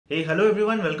Hey, hello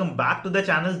everyone, welcome back to the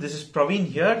channel. This is Praveen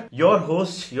here, your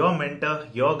host, your mentor,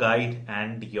 your guide,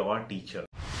 and your teacher.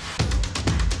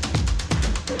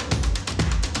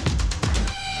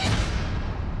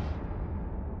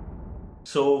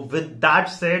 So with that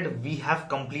said, we have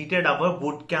completed our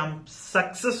bootcamp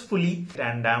successfully,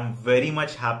 and I'm very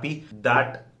much happy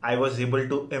that I was able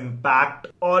to impact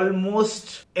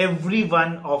almost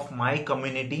everyone of my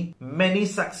community. Many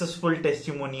successful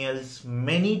testimonials,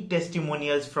 many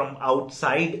testimonials from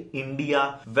outside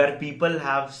India where people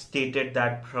have stated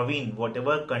that Praveen,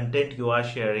 whatever content you are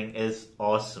sharing is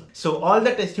awesome. So all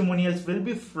the testimonials will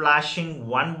be flashing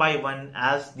one by one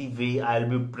as the way I'll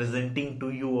be presenting to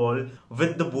you all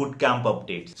with the bootcamp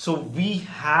updates. So we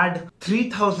had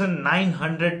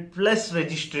 3,900 plus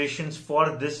registrations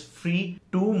for this free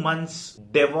 2 months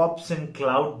DevOps and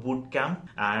Cloud Bootcamp,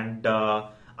 and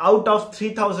out of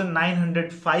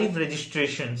 3,905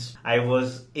 registrations, I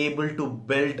was able to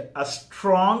build a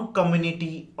strong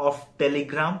community of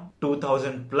Telegram.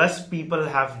 2,000 plus people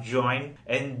have joined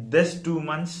in this 2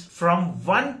 months. From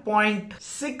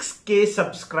 1.6k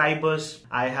subscribers,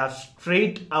 I have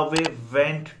straight away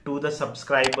went to the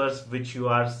subscribers which you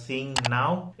are seeing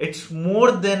now. It's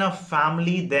more than a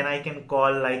family than I can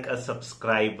call like a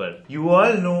subscriber. You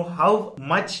all know how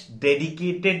much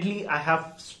dedicatedly I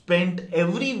have spent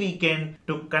every weekend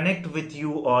to connect with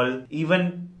you all.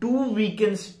 Even 2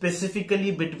 weekends specifically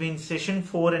between session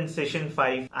 4 and session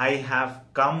 5, I have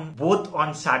come both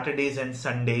on Saturdays and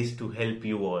Sundays to help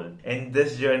you all in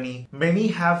this journey. Many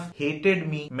have hated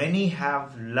me, many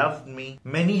have loved me,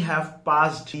 many have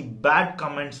passed the bad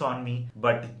comments on me,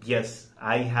 but yes,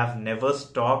 I have never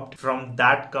stopped from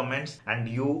that comments, and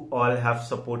you all have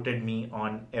supported me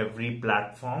on every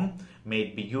platform, may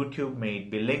it be YouTube, may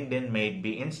it be LinkedIn, may it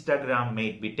be Instagram, may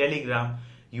it be Telegram.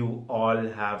 You all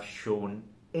have shown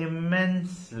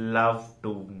immense love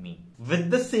to me. With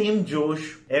the same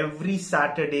Josh, every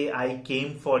Saturday I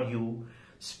came for you,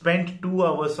 spent 2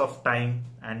 hours of time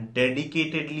and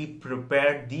dedicatedly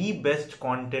prepared the best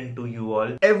content to you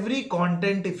all. Every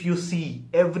content, if you see,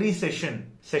 every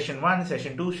session 1,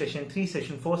 session 2, session 3,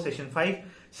 session 4, session 5,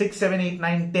 6, 7, 8,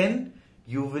 9, 10,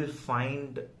 you will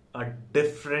find a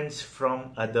difference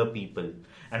from other people.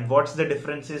 And what's the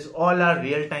difference is all are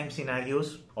real-time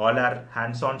scenarios, all are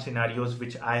hands-on scenarios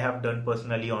which I have done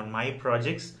personally on my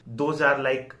projects. Those are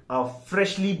like a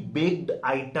freshly baked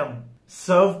item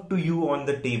served to you on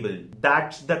the table.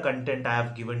 That's the content I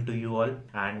have given to you all,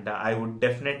 and I would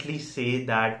definitely say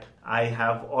that I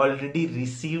have already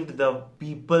received the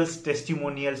people's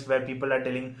testimonials where people are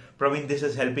telling, Praveen, this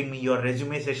is helping me, your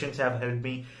resume sessions have helped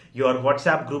me, your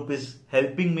WhatsApp group is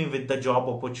helping me with the job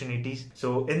opportunities.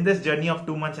 So in this journey of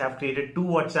 2 months, I have created 2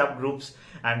 WhatsApp groups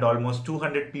and almost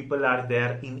 200 people are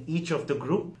there in each of the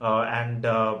group.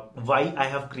 Why I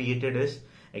have created is,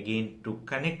 again, to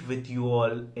connect with you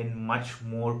all in much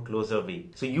more closer way.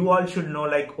 So you all should know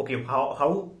like, okay,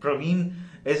 how Praveen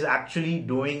is actually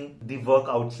doing the work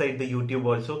outside the YouTube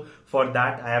also. For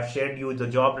that, I have shared you the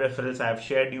job referrals, I have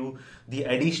shared you the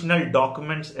additional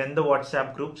documents in the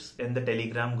WhatsApp groups, in the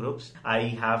Telegram groups. I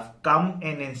have come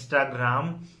in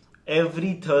Instagram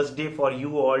every Thursday for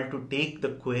you all to take the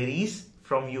queries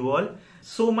from you all.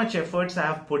 So much efforts I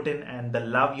have put in, and the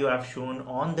love you have shown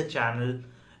on the channel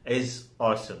is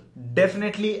awesome.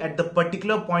 Definitely at the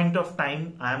particular point of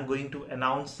time, I am going to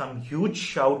announce some huge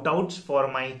shout outs for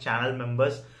my channel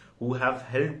members who have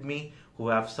helped me, who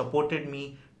have supported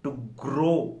me to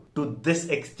grow to this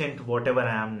extent whatever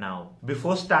I am now.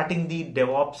 Before starting the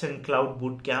DevOps and Cloud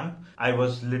Bootcamp, I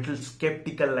was little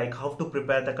skeptical like how to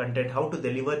prepare the content, how to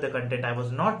deliver the content. I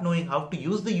was not knowing how to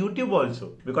use the YouTube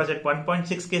also, because at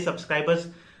 1.6k subscribers,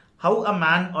 how a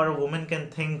man or a woman can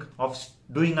think of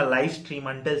doing a live stream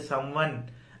until someone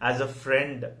as a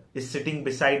friend is sitting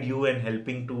beside you and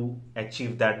helping to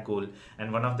achieve that goal.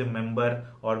 And one of the member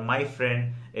or my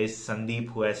friend is Sandeep,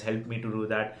 who has helped me to do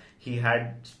that. He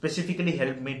had specifically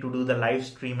helped me to do the live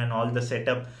stream and all the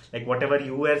setup, like whatever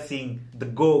you were seeing, the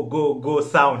go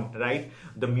sound, right?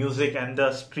 The music and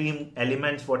the stream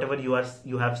elements, whatever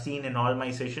you have seen in all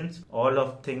my sessions, all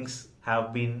of things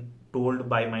have been told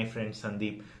by my friend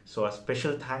Sandeep. So a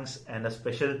special thanks and a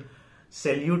special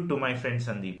salute to my friend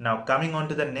Sandeep. Now coming on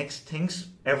to the next things,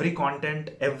 every content,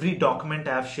 every document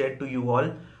I have shared to you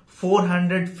all,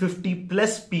 450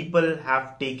 plus people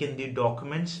have taken the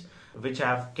documents which I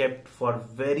have kept for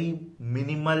very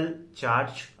minimal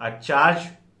charge, a charge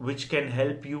which can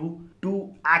help you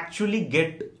to actually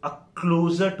get a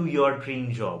closer to your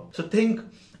dream job. So think,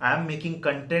 I am making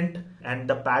content and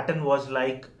the pattern was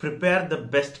like prepare the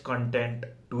best content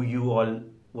to you all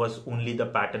was only the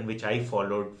pattern which I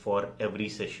followed for every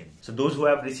session. So those who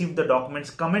have received the documents,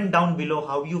 comment down below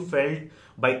how you felt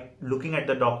by looking at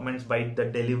the documents, by the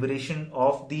deliberation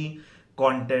of the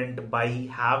content, by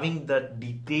having the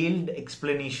detailed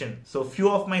explanation. So few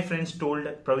of my friends told,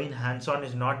 Praveen, hands-on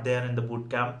is not there in the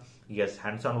bootcamp. Yes,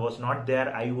 hands-on was not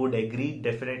there. I would agree,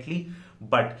 definitely.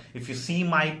 But if you see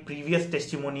my previous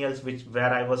testimonials,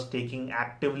 where I was taking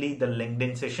actively the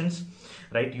LinkedIn sessions,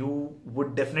 right, you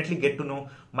would definitely get to know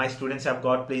my students have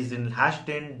got placed in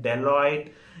Hashtag,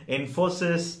 Deloitte,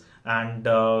 Infosys, and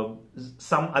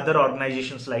some other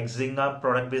organizations like Zynga,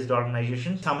 product-based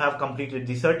organizations. Some have completed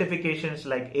the certifications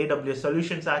like AWS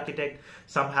Solutions Architect.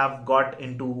 Some have got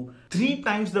into 3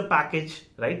 times the package,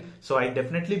 right? So I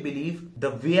definitely believe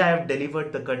the way I have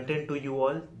delivered the content to you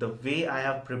all, the way I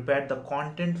have prepared the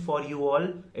content for you all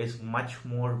is much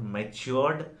more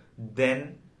matured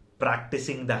than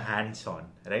practicing the hands-on,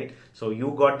 right? So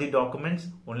you got the documents.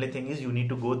 Only thing is you need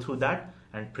to go through that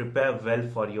and prepare well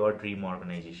for your dream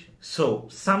organization. So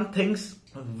some things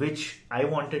which I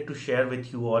wanted to share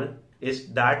with you all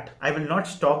is that I will not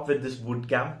stop with this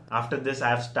bootcamp. After this, I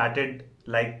have started,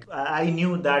 like, I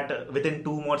knew that within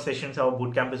 2 more sessions our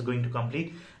bootcamp is going to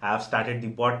complete. I have started the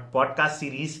podcast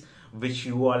series, which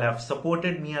you all have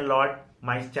supported me a lot.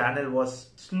 My channel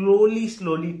was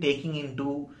slowly taking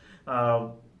into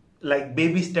like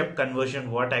baby step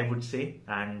conversion, what I would say,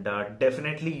 and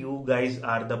definitely you guys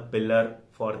are the pillar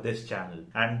for this channel.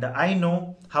 And I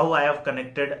know how I have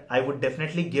connected. I would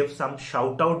definitely give some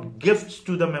shout out gifts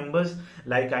to the members.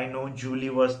 Like I know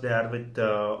Julie was there with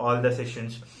all the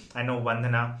sessions. I know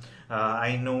Vandana.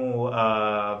 I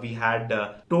know we had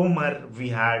Tomer, we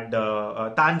had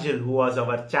Tanjil, who was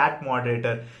our chat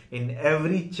moderator. In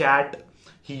every chat,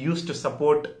 he used to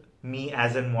support me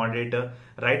as a moderator,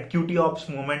 right? QT Ops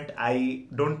moment, I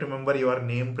don't remember your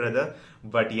name, brother,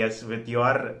 but yes, with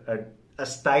your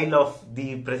style of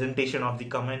the presentation of the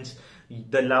comments,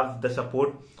 the love, the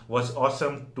support was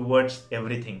awesome towards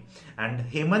everything. And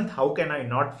Hemant, how can I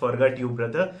not forget you,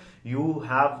 brother? You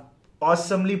have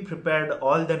awesomely prepared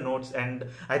all the notes, and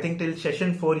I think till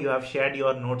session 4 you have shared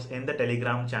your notes in the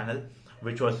Telegram channel,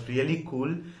 which was really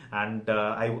cool, and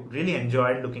I really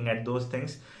enjoyed looking at those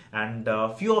things. And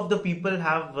few of the people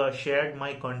have shared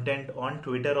my content on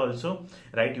Twitter also,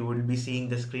 right? You will be seeing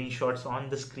the screenshots on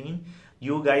the screen.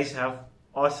 You guys have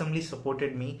awesomely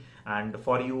supported me, and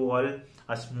for you all,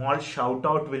 a small shout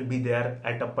out will be there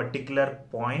at a particular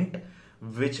point,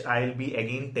 which I'll be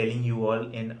again telling you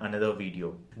all in another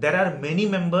video. There are many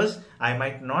members, I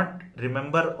might not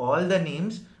remember all the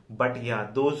names, but yeah,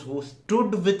 those who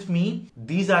stood with me,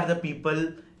 these are the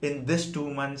people in this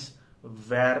 2 months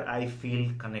where I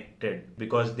feel connected,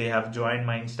 because they have joined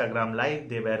my Instagram live,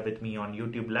 they were with me on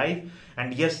YouTube live.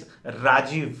 And yes,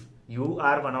 Rajiv, you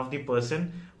are one of the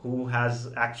person who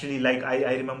has actually, like,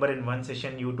 I remember in one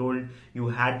session you told you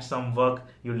had some work,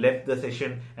 you left the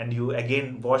session and you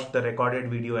again watched the recorded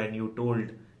video and you told,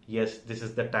 yes, this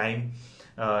is the time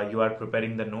you are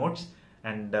preparing the notes,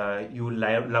 and you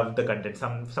love the content,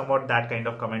 somewhat that kind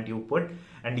of comment you put.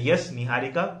 And yes,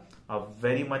 Niharika, a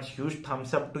very much huge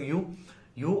thumbs up to you.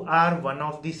 You are one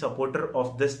of the supporter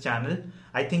of this channel.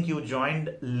 I think you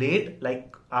joined late,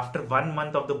 like after 1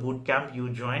 month of the bootcamp you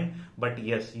joined, but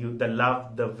yes, the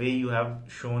love, the way you have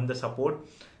shown the support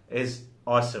is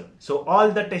awesome. So all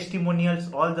the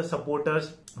testimonials, all the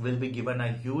supporters will be given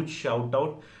a huge shout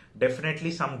out.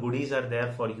 Definitely some goodies are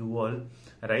there for you all,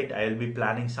 right? I will be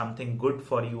planning something good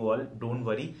for you all, don't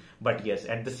worry. But yes,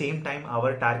 at the same time,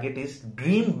 our target is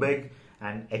dream big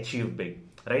and achieve big,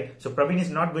 right? So Praveen is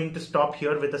not going to stop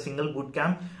here with a single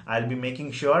bootcamp. I'll be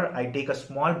making sure I take a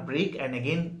small break and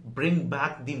again bring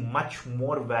back the much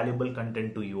more valuable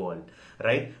content to you all,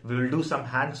 right? We will do some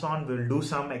hands-on, we will do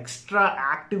some extra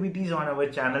activities on our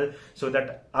channel so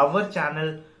that our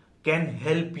channel can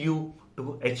help you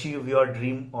to achieve your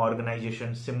dream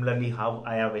organization, similarly how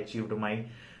I have achieved my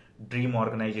dream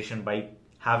organization by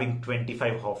having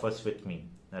 25 offers with me,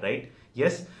 right?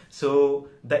 Yes, so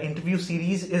the interview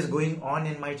series is going on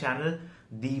in my channel.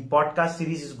 The podcast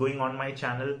series is going on my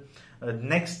channel.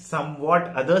 Next, somewhat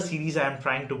other series I am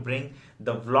trying to bring.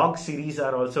 The vlog series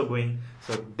are also going.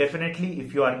 So definitely,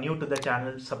 if you are new to the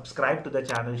channel, subscribe to the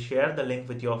channel, share the link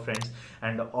with your friends,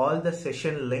 and all the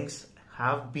session links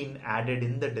have been added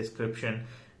in the description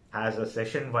as a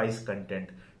session wise content.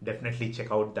 Definitely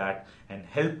check out that and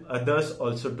help others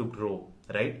also to grow,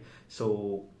 right?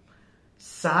 So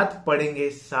साथ पढ़ेंगे,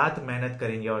 साथ मेहनत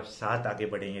करेंगे और साथ आगे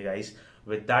बढ़ेंगे, guys.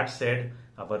 With that said,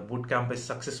 our bootcamp is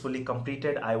successfully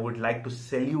completed. I would like to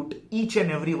salute each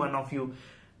and every one of you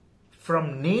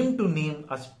from name to name.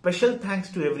 A special thanks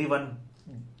to everyone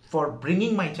for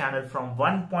bringing my channel from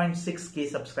 1.6k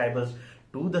subscribers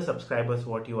to the subscribers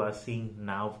what you are seeing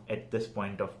now at this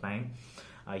point of time.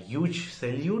 A huge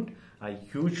salute, a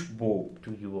huge bow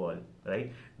to you all,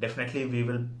 right? Definitely we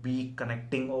will be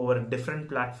connecting over different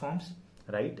platforms,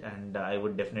 right? And I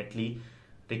would definitely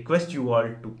request you all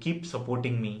to keep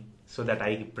supporting me so that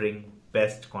I bring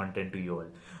best content to you all.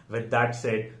 With that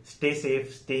said, stay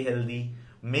safe, stay healthy,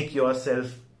 make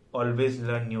yourself always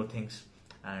learn new things,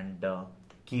 and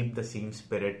keep the same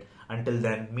spirit. Until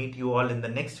then, meet you all in the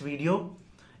next video,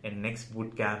 in next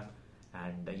bootcamp,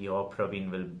 and your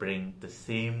Praveen will bring the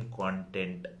same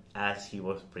content as he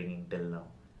was bringing till now,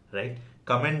 right?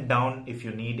 Comment down if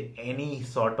you need any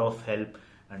sort of help,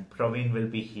 and Praveen will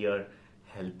be here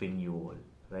helping you all,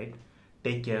 right?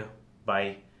 Take care,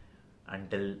 bye,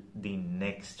 until the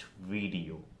next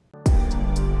video.